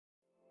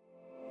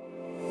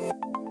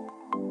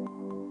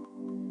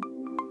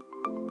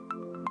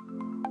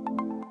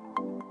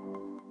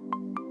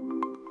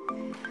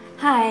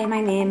Hi, my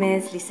name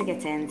is Lisa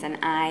Gittens and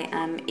I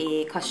am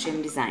a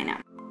costume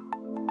designer.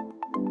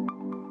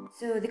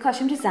 So the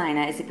costume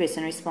designer is the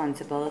person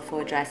responsible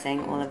for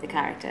dressing all of the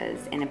characters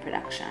in a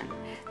production.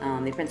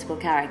 The principal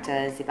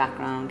characters, the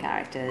background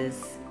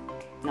characters,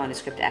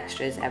 nondescript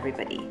extras,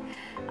 everybody.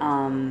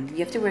 You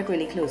have to work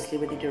really closely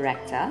with the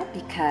director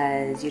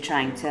because you're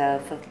trying to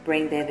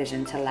bring their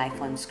vision to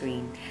life on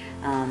screen.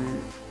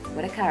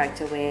 What a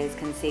character wears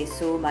can say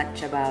so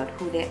much about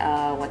who they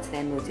are, what's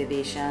their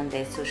motivation,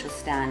 their social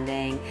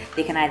standing.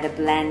 They can either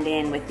blend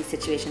in with the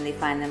situation they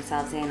find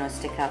themselves in or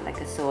stick out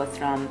like a sore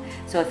thumb.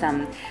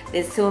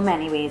 There's so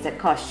many ways that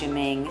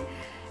costuming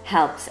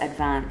helps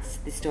advance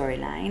the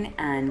storyline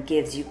and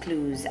gives you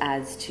clues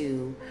as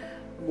to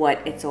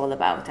what it's all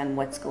about and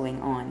what's going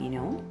on, you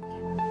know?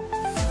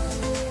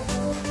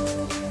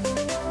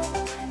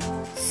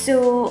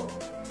 So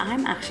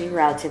I'm actually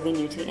relatively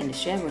new to the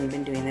industry. I've only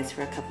been doing this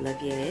for a couple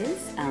of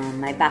years.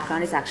 My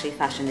background is actually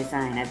fashion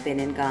design. I've been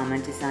in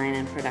garment design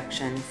and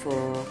production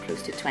for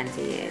close to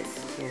 20 years.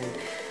 So,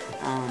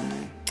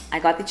 I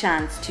got the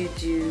chance to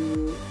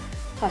do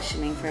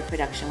costuming for a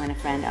production when a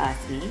friend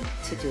asked me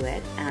to do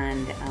it,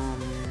 and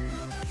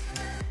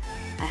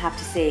I have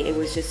to say it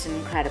was just an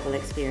incredible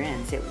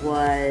experience. It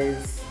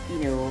was, you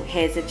know,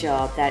 here's a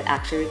job that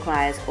actually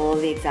requires all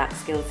the exact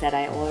skill set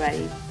I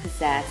already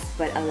possess,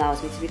 but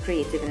allows me to be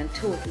creative in a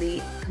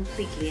totally,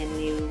 completely a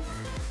new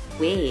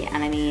way.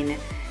 And I mean,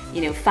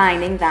 you know,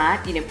 finding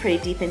that, you know, pretty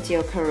deep into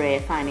your career,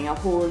 finding a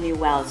whole new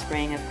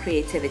wellspring of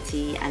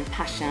creativity and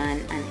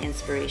passion and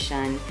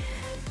inspiration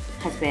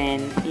has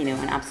been, you know,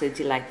 an absolute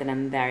delight that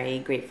I'm very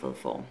grateful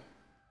for.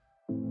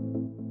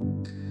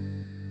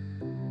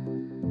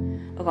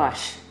 Oh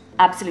gosh,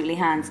 absolutely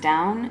hands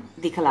down,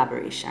 the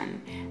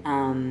collaboration.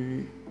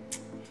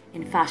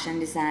 In fashion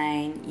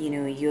design, you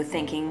know, you're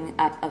thinking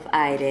up of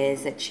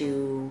ideas that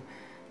you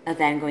are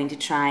then going to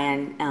try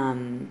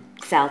and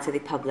sell to the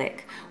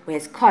public,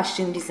 whereas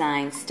costume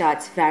design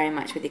starts very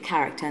much with the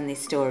character and the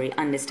story,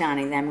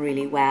 understanding them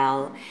really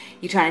well.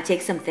 You're trying to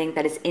take something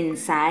that is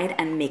inside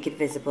and make it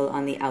visible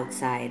on the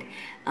outside.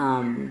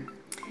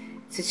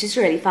 So it's just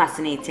really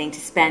fascinating to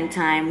spend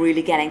time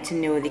really getting to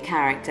know the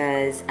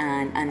characters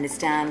and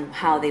understand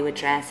how they would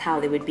dress, how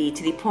they would be,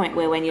 to the point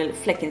where when you're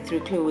flicking through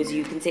clothes,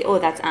 you can say, oh,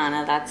 that's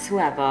Anna, that's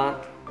whoever,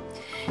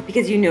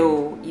 because you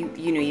know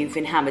you've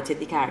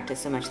inhabited the character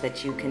so much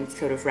that you can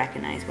sort of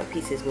recognize what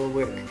pieces will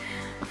work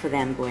for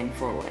them going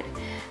forward.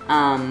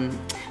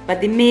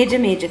 But the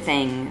major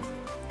thing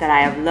that I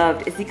have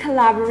loved is the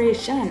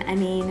collaboration. I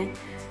mean,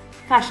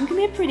 fashion can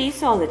be a pretty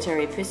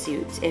solitary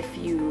pursuit if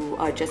you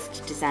are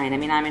just design. I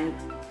mean, I'm in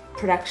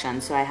production,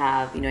 so I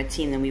have, you know, a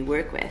team that we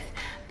work with.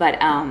 But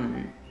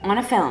on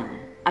a film,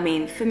 I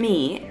mean, for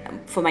me,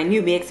 for my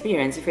newbie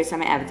experience, the first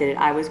time I ever did it,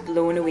 I was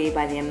blown away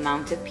by the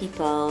amount of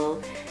people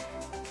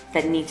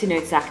that need to know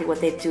exactly what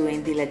they're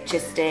doing, the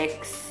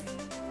logistics.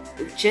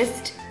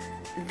 Just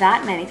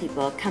that many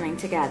people coming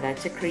together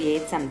to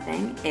create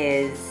something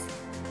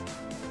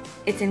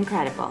it's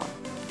incredible.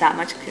 That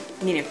much,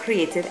 you know,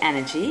 creative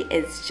energy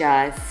is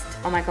just,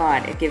 oh my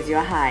God, it gives you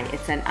a high.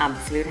 It's an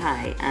absolute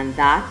high. And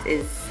that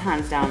is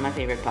hands down my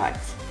favorite part,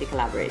 the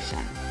collaboration.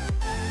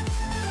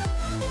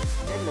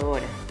 Good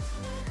Lord.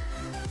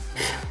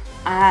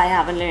 I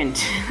haven't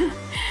learned.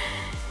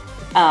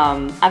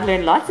 I've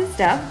learned lots of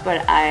stuff,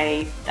 but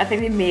I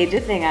think the major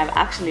thing I've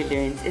actually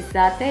learned is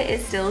that there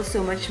is still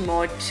so much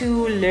more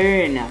to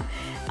learn.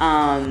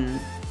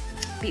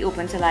 Be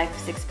open to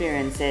life's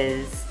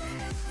experiences.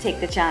 Take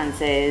the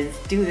chances,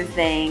 do the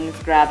things,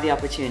 grab the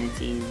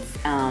opportunities.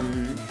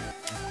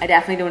 I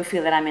definitely don't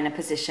feel that I'm in a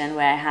position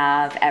where I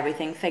have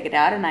everything figured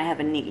out and I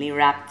have a neatly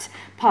wrapped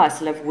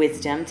parcel of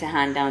wisdom to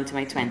hand down to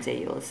my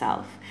 20-year-old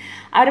self.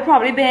 I would have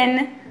probably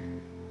been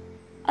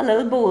a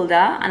little bolder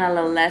and a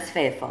little less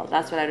faithful.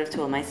 That's what I would have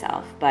told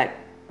myself, but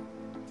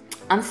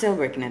I'm still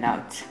working it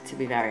out, to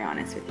be very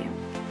honest with you.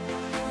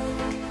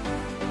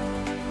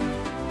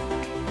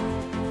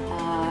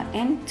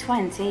 In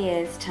 20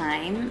 years'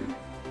 time,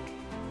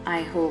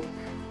 I hope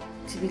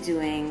to be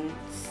doing,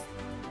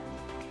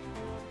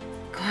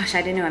 gosh,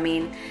 I don't know. I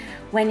mean,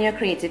 when you're a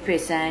creative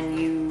person,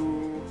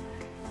 you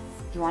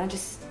want to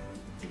just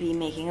be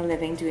making a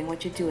living doing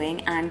what you're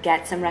doing and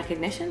get some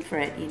recognition for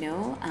it, you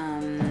know.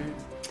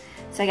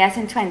 So I guess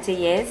in 20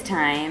 years'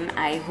 time,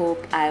 I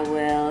hope I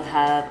will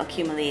have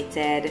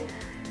accumulated,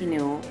 you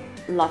know,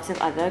 lots of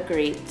other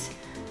great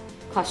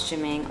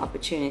costuming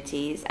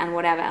opportunities and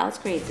whatever else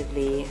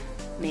creatively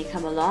may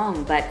come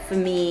along. But for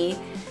me,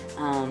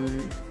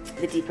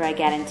 the deeper I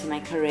get into my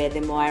career,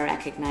 the more I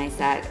recognize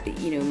that,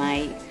 you know,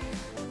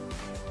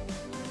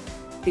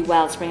 the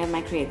wellspring of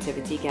my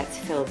creativity gets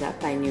filled up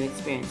by new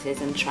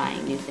experiences and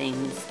trying new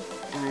things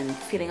and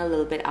feeling a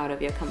little bit out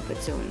of your comfort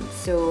zone.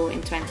 So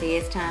in 20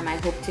 years' time, I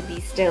hope to be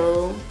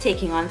still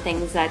taking on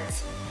things that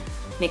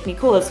make me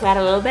cool sweat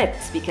a little bit,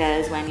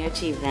 because when you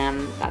achieve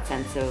them, that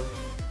sense of,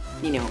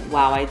 you know,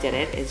 wow, I did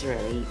it is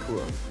really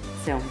cool.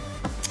 So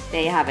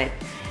there you have it.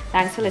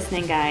 Thanks for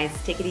listening, guys.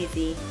 Take it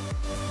easy.